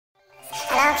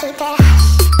I'll keep it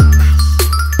hush.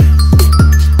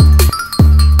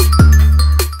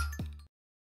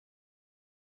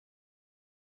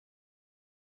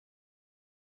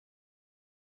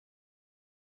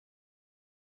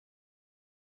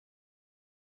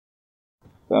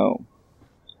 Boom.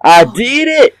 I did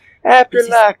it! After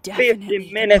like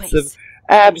 50 minutes of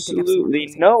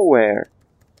absolutely nowhere.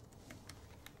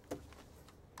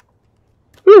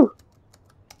 Whew.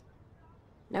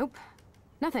 Nope.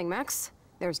 Nothing, Max.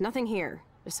 There's nothing here.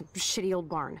 Just some shitty old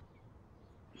barn.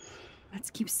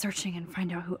 Let's keep searching and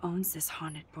find out who owns this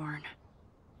haunted barn.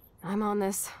 I'm on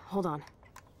this. Hold on.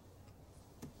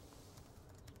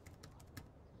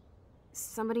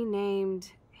 Somebody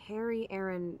named Harry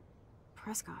Aaron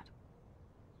Prescott.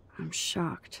 I'm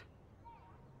shocked.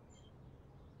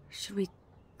 Should we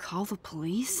call the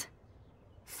police?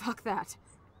 Fuck that.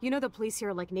 You know the police here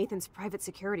are like Nathan's private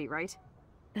security, right?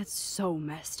 That's so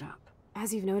messed up.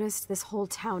 As you've noticed, this whole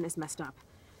town is messed up.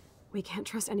 We can't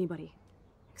trust anybody,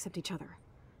 except each other.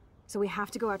 So we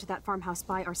have to go out to that farmhouse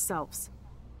by ourselves.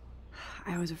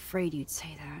 I was afraid you'd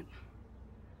say that.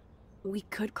 We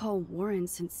could call Warren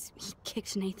since he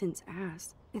kicked Nathan's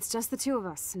ass. It's just the two of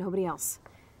us, nobody else.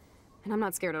 And I'm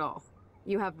not scared at all.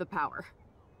 You have the power.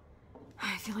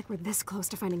 I feel like we're this close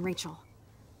to finding Rachel.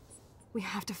 We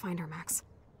have to find her, Max.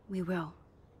 We will.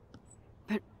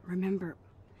 But remember,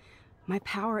 my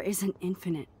power isn't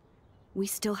infinite. We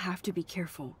still have to be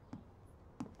careful.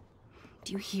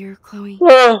 Do you hear, Chloe?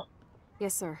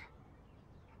 Yes, sir.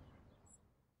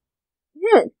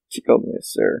 She called me a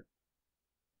sir.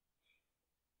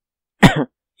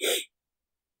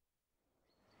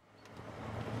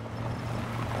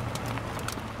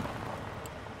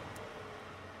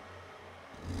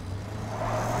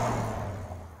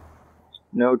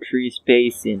 No tree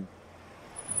spacing.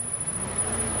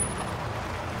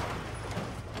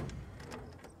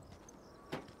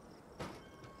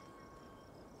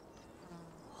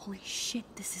 Holy shit,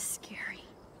 this is scary.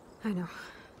 I know.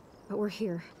 But we're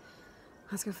here.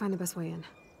 Let's go find the best way in.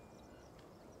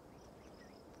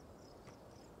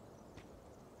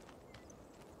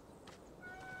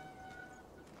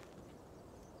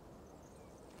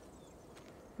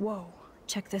 Whoa,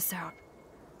 check this out.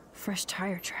 Fresh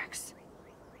tire tracks.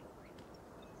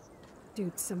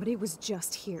 Dude, somebody was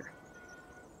just here.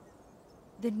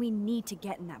 Then we need to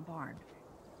get in that barn.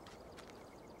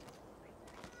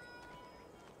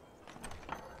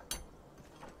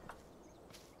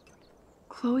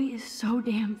 Chloe is so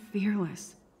damn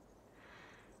fearless.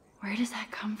 Where does that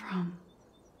come from?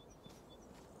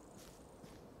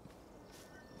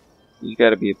 There's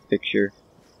gotta be a picture.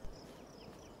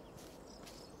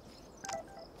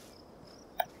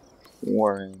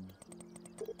 Warren.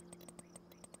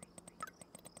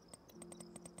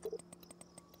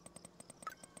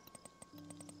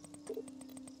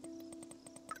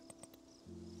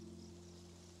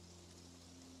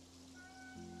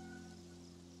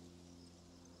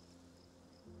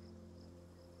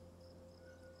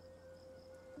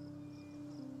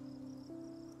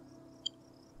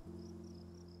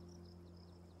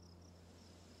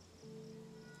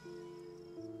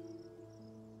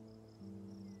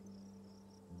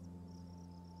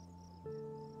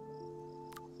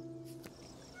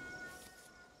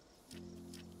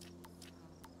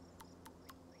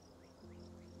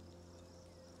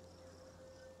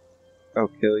 Oh,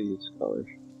 kill you,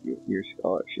 scholarship. Your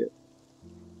scholarship.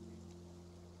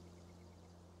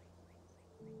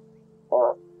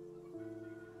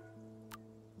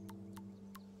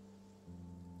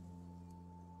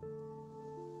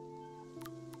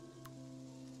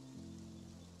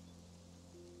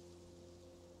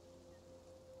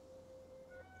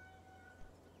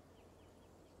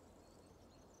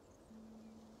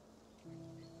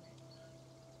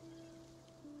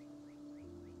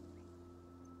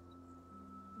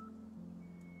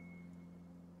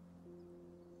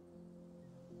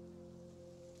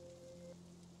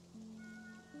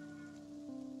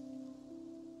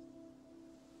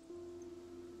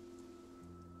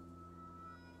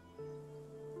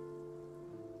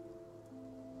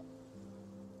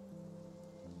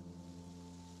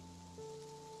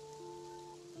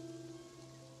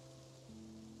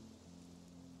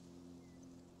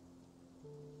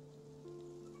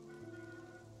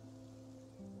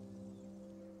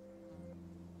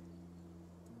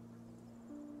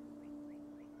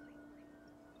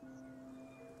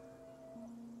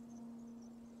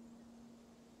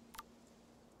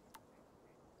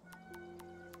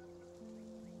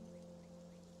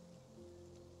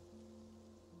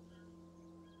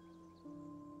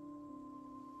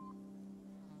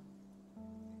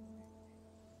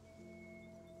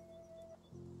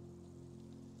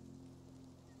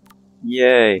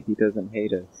 Yay, he doesn't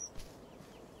hate us.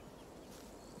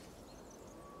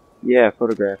 Yeah,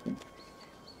 photographing.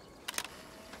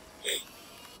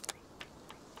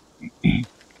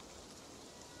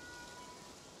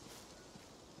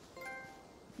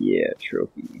 Yeah,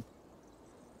 trophy.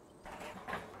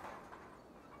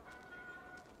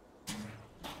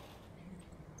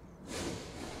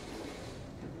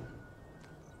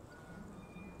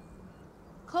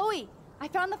 Chloe, I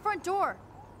found the front door.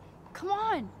 Come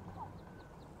on.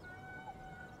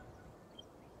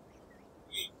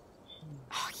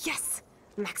 Oh, yes!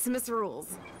 Maximus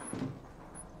rules.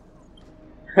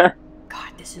 God,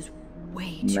 this is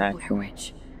way too Blair Maximum.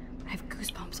 Witch. I have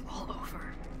goosebumps all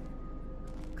over.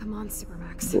 Come on,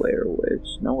 Supermax. Blair Witch.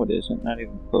 No, it isn't. Not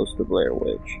even close to Blair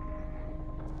Witch.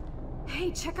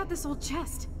 Hey, check out this old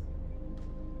chest.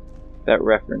 That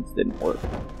reference didn't work.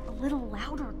 A little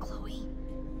louder, Chloe.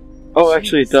 Oh,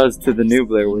 actually, it Jeez, does to that the new is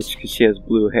Blair ancient. Witch because she has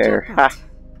blue hair. Ha! Jackpot.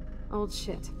 Old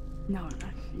shit. No,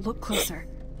 look closer.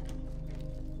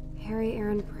 Harry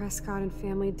Aaron Prescott and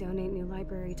family donate new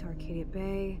library to Arcadia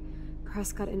Bay.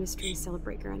 Prescott Industries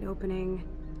celebrate grand opening.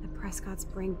 The Prescotts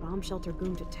bring bomb shelter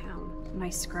boom to town.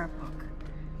 Nice scrapbook.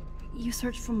 You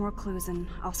search for more clues and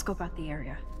I'll scope out the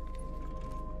area.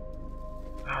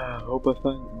 I hope I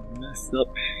find messed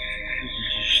up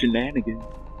shenanigans.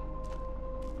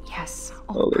 Yes,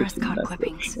 Oh, old there's some Prescott messed up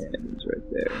clippings. shenanigans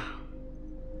right there.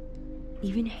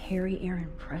 Even Harry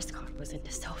Aaron Prescott was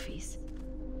into selfies.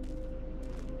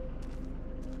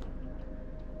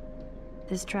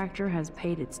 This tractor has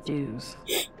paid its dues.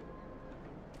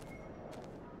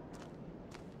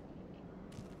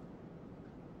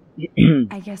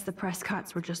 I guess the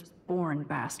Prescotts were just born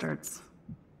bastards.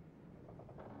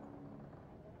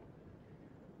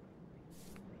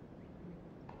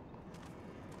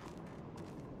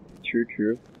 True,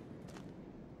 true.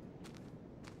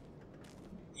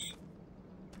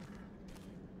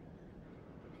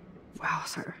 Wow,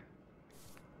 sir.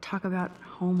 Talk about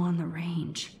home on the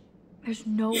range. There's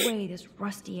no way this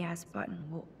rusty-ass button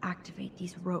will activate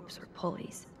these ropes or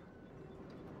pulleys.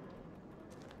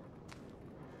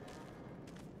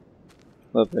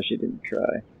 Love that she didn't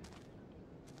try.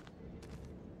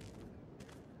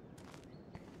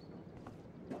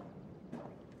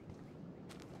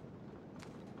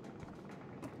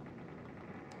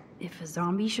 If a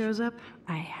zombie shows up,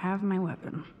 I have my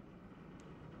weapon.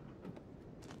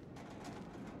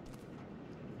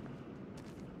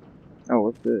 Oh,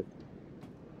 what's this?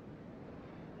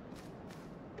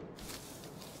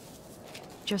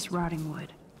 Just rotting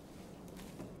wood.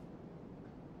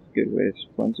 Good way to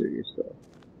splinter yourself.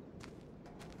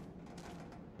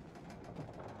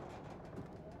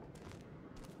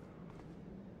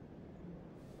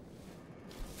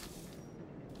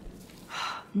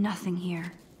 Nothing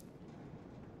here.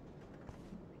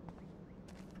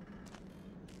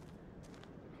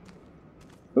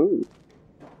 Ooh,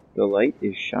 the light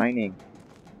is shining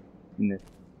in this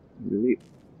really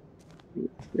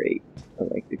crate. I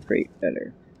like the crate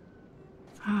better.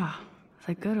 Ah,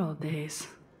 the good old days.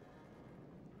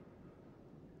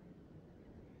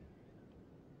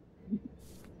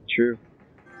 True.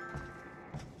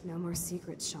 No more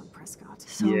secrets, Sean Prescott.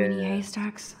 So many Yeah.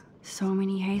 haystacks. So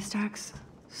many haystacks.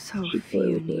 So Should play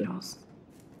few with it. needles.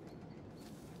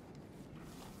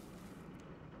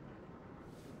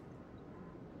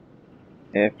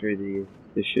 After these,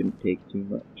 this shouldn't take too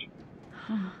much.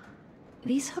 Huh.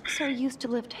 These hooks are used to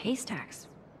lift haystacks.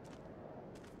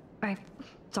 I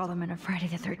saw them in a Friday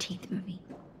the 13th movie.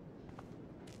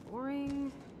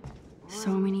 Boring.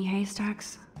 So many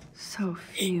haystacks. So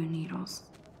few needles.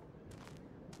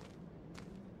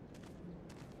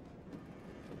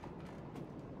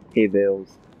 Hay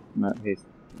bales, not hay.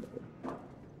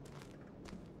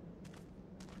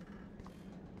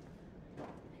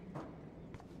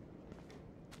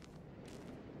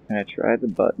 Can I try the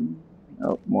button?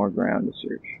 Oh, more ground to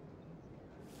search.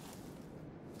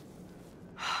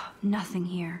 Nothing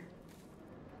here.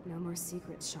 No more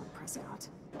secrets, Sean Prescott.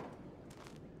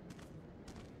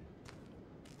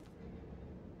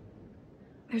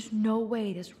 There's no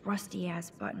way this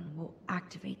rusty-ass button will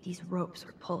activate these ropes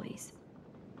or pulleys.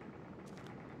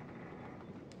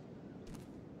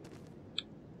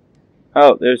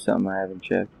 Oh, there's something I haven't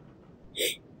checked.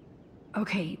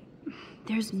 Okay,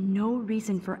 there's no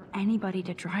reason for anybody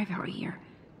to drive out here.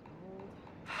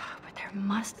 But there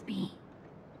must be.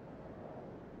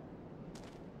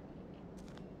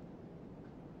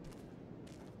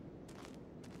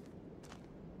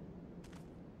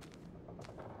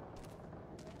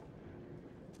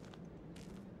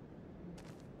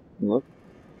 Look,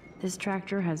 This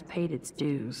tractor has paid its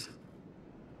dues.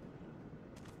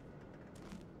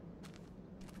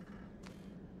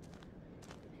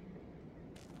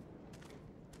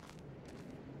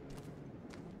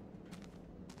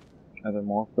 Are there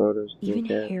more photos to Even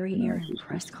look at? Harry No, Aaron it's just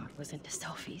Prescott was into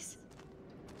selfies.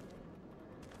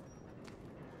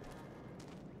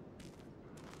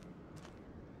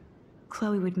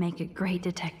 Chloe would make a great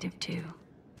detective too.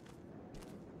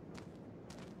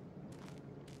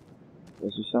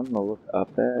 Was there something to look up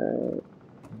at?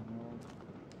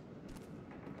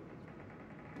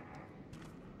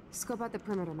 Scope out the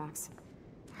perimeter, Max.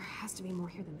 There has to be more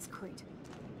here than this crate.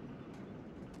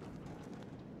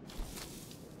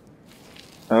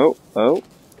 Oh, oh.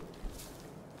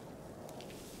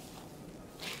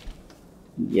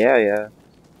 Yeah.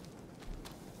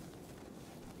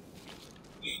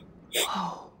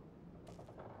 Whoa.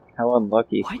 How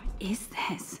unlucky. What is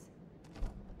this?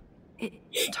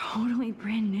 It's totally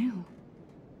brand new.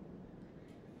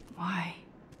 Why?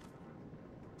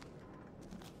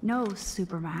 No,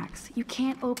 Supermax. You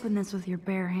can't open this with your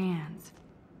bare hands.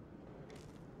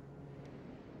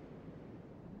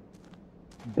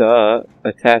 Duh.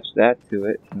 Attach that to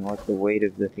it and let the weight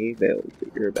of the hay bales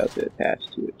that you're about to attach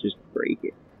to it just break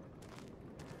it.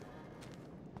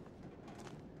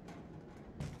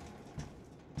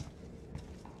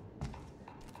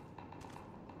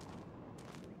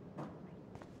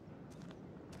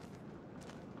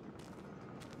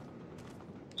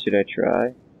 Should I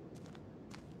try?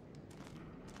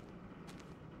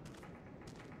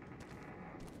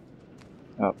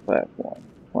 Oh, platform.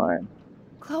 Climb.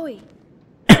 Chloe,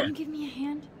 can you give me a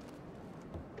hand?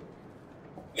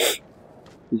 There's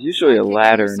usually a Sidekick at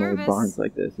ladder your in old service. barns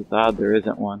like this. It's odd there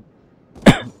isn't one.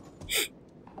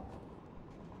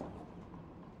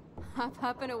 Hop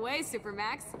up and away,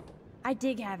 Supermax. I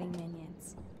dig having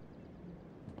minions.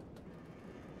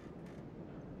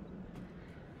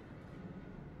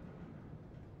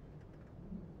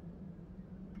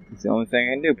 It's the only thing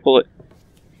I can do. Pull it.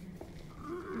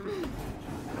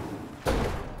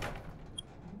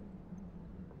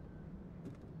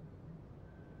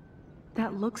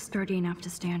 That looks sturdy enough to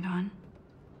stand on.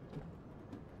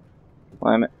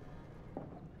 Climb it.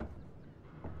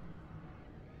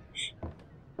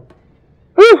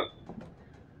 Whew!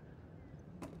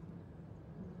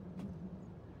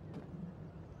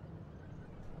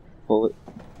 Pull it.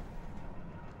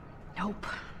 Nope.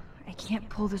 I can't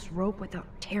pull this rope without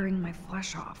tearing my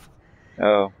flesh off.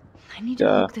 Oh, I need to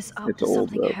duh. hook this up It's to old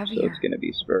something rope, so heavier. it's gonna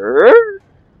be spurred.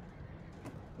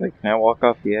 Wait, can I walk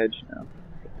off the edge? No.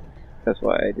 That's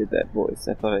why I did that voice.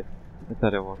 I thought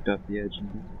I walked off the edge.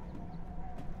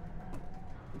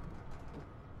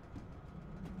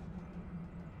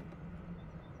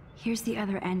 Here's the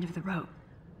other end of the rope.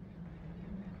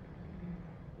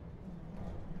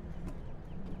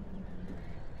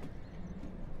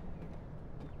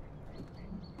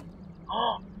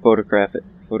 Photograph it.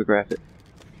 Photograph it.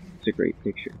 It's a great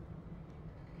picture.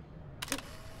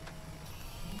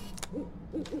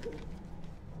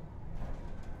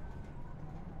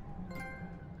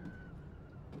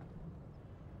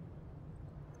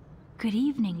 Good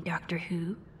evening, Doctor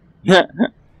Who.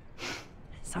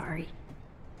 Sorry.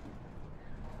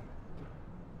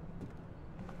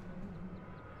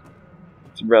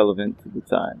 It's relevant to the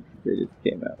time. They just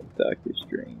came out with Doctor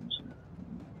Strange.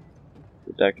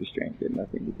 But Doctor Strange had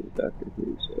nothing to do with Doctor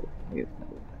Who, so I guess no.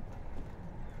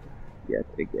 Yet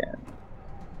again.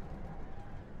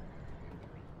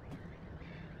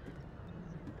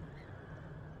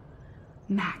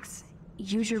 Max,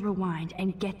 use your rewind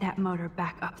and get that motor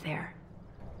back up there.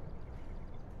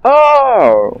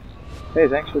 Oh! Hey,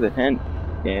 thanks for the hint,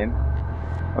 game.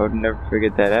 I would never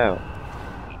figured that out.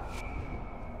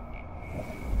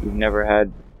 You've never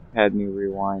had me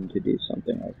rewind to do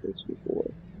something like this before.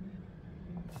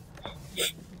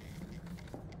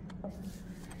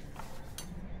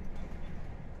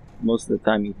 Most of the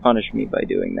time you punish me by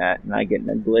doing that, and I get in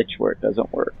a glitch where it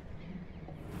doesn't work.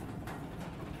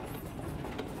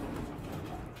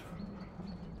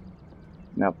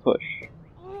 Now push.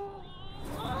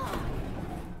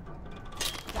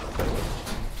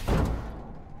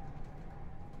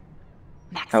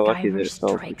 Max How lucky that Guyver it fell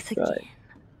to strikes the side. again.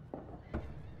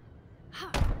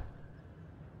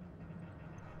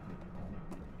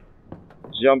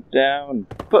 Jump down.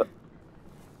 Put.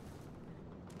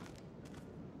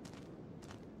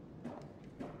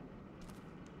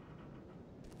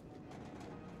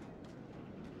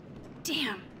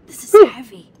 Damn, this is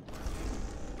heavy.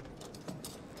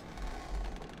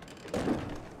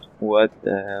 What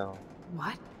the hell?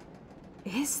 What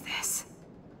is this?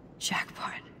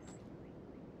 Jackpot.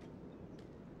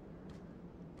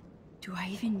 Do I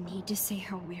even need to say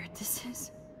how weird this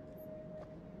is?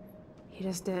 You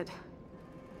just did.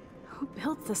 Who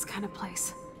built this kind of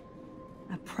place?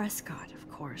 A Prescott, of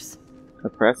course. A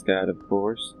Prescott, of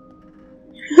course.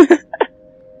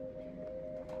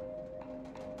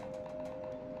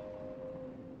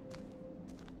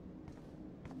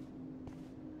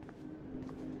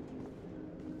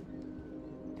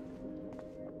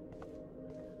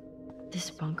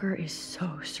 bunker is so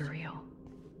surreal.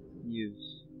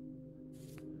 Use.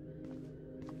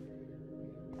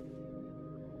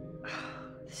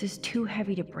 This is too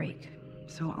heavy to break,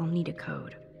 so I'll need a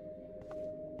code.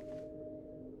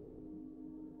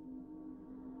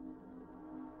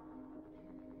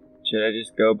 Should I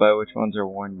just go by which ones are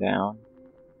worn down?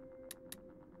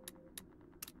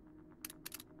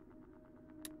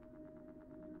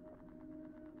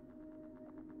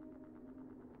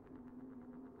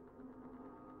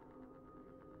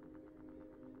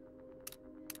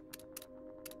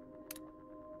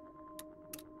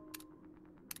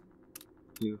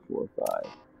 Two, 4, 5.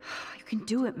 You can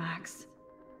do it, Max.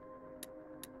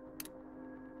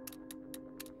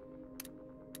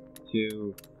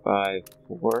 2, 5,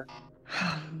 4.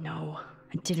 No,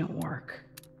 it didn't work.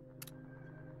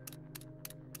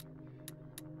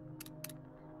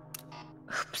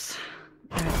 Oops.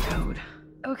 Bad code.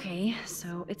 Okay,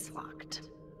 so it's locked.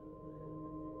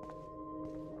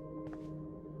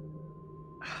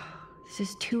 This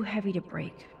is too heavy to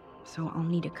break, so I'll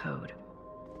need a code.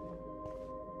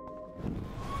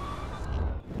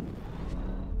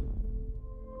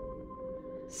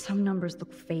 Some numbers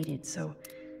look faded, so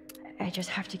I just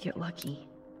have to get lucky.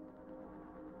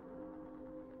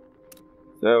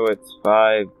 So it's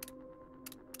 5,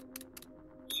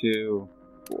 2,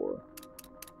 4.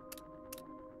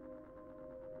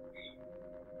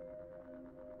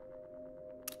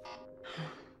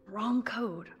 Wrong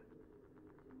code.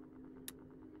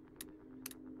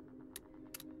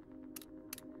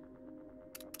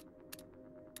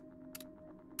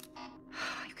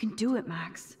 You can do it,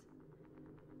 Max.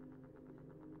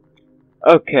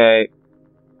 Okay.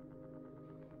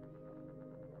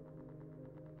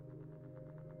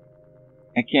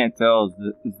 I can't tell.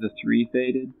 Is the 3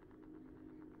 faded?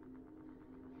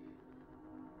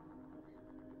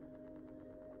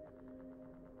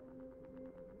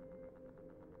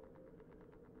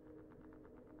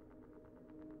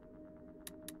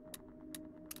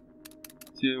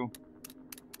 Two,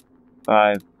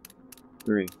 5,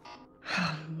 3.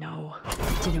 No,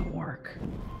 it didn't work.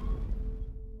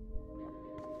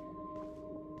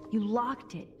 You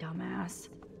locked it, dumbass.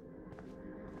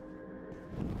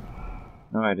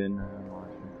 No, I didn't.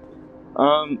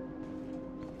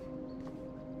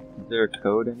 Is there a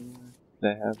code anywhere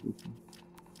that I have with me?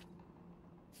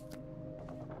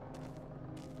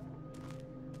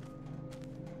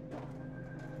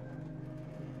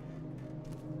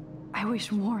 I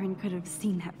wish Warren could have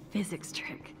seen that physics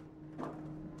trick.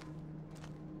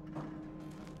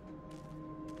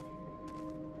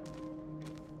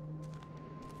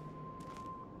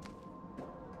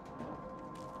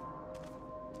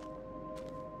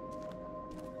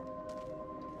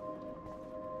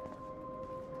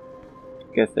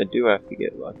 Guess I do have to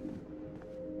get lucky.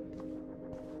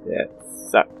 That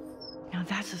sucks. Now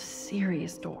that's a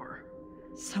serious door.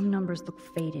 Some numbers look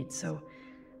faded, so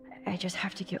I just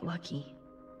have to get lucky.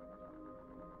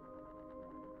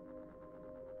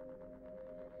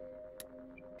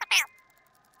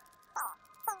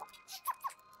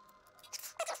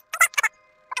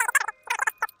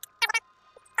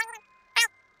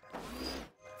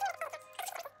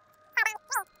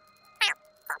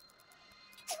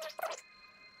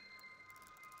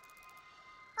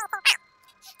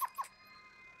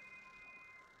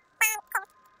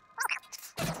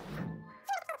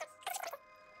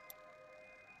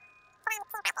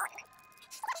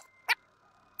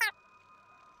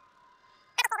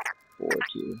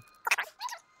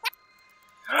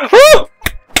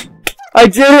 I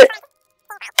did it!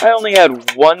 I only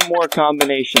had one more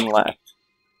combination left.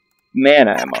 Man,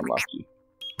 I am unlucky.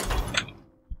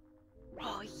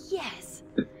 Oh, yes!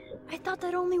 I thought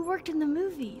that only worked in the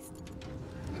movies.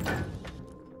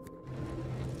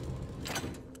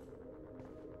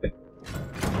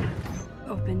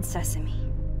 Open sesame.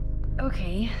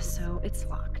 Okay, so it's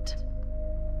locked.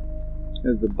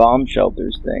 There's the bomb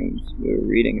shelters things we were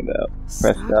reading about.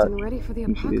 Prescott and ready for the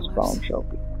introduced apocalypse. bomb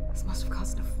shelters. This must have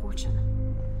cost a fortune.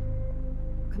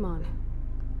 Come on.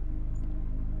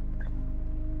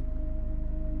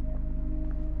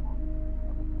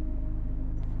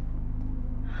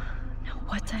 Now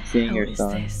what the Seeing hell your is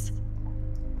son. this?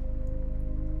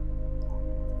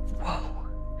 Whoa.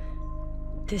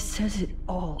 This says it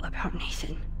all about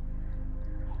Nathan.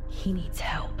 He needs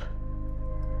help.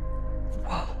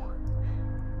 Whoa.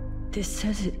 This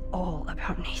says it all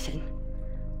about Nathan.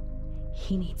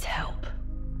 He needs help.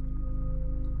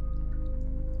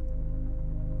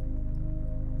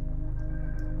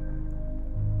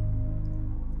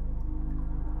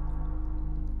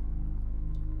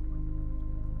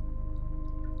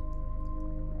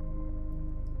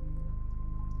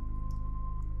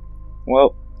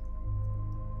 Well,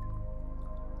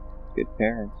 good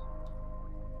parents.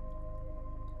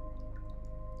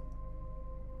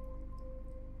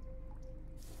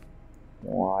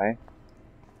 Why?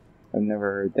 I've never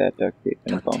heard that duct tape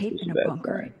in a Duct bunker tape is in a a bad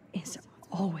bunker sign. is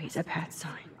always a bad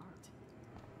sign.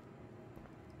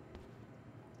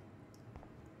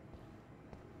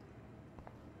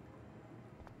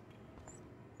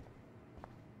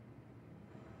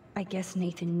 I guess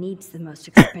Nathan needs the most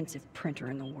expensive printer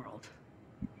in the world.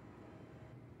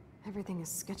 Everything is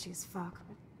sketchy as fuck,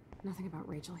 but nothing about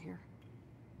Rachel here.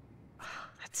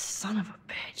 That son of a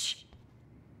bitch.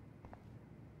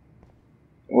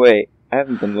 Wait, I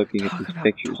haven't been looking at Talk these about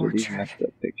pictures. Are these tortured. messed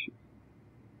up pictures?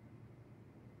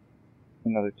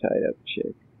 Another tied up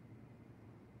chick.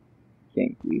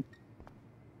 Kinky.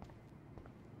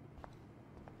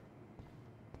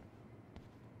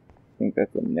 I think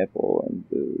that's a nipple and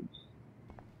boobs.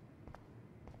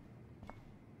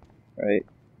 Right?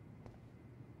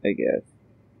 I guess.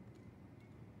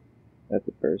 That's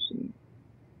a person.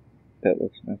 That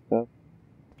looks messed up.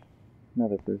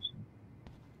 Another person.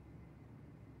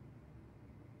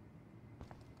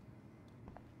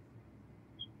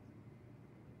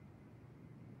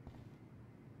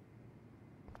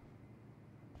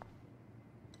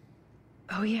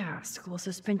 Oh yeah, school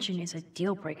suspension is a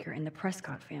deal breaker in the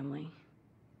Prescott family.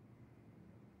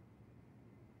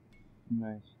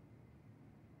 Nice.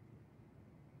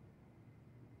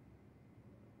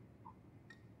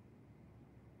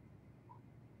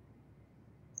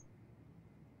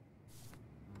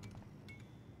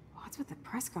 What's with the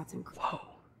Prescotts and... Whoa.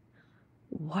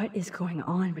 What is going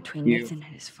on between You, Nathan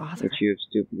and his father? which you have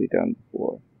stupidly done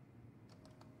before.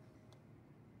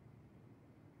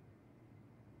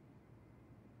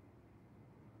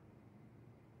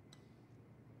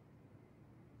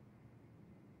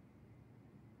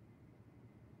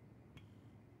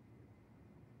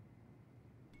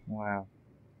 Wow.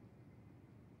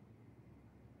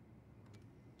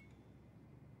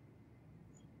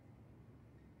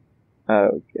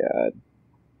 Oh god.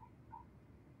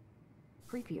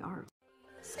 Creepy art.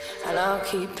 And I'll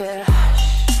keep it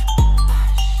hush.